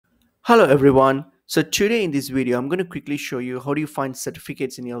Hello everyone. So today in this video, I'm going to quickly show you how do you find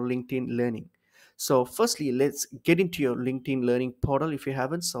certificates in your LinkedIn Learning. So firstly, let's get into your LinkedIn Learning portal if you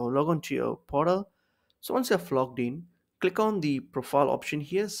haven't. So log on to your portal. So once you've logged in, click on the profile option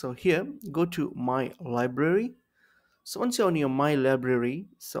here. So here, go to My Library. So once you're on your My Library,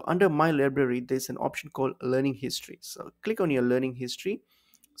 so under My Library, there's an option called Learning History. So click on your Learning History.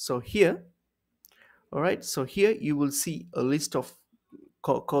 So here, all right, so here you will see a list of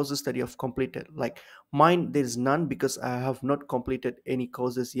courses that you have completed. Like mine, there is none because I have not completed any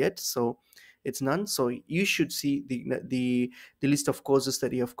courses yet, so it's none. So you should see the list of courses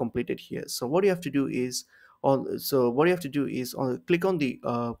that you have completed here. So what you have to do is click on the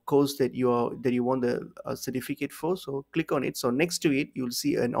course that you want the certificate for. So click on it. So next to it you'll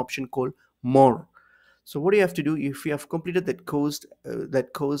see an option called More. So what do you have to do if you have completed that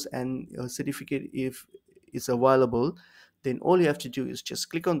course and a certificate if is available, then all you have to do is just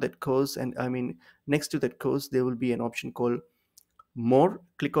click on that course, and next to that course there will be an option called More.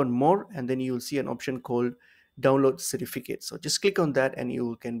 Click on More, and then you will see an option called Download Certificate. So just click on that and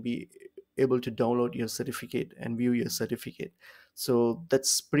you can be able to download your certificate and view your certificate. So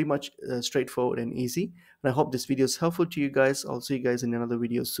that's pretty much straightforward and easy, and I hope this video is helpful to you guys. I'll see you guys in another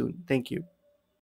video soon. Thank you.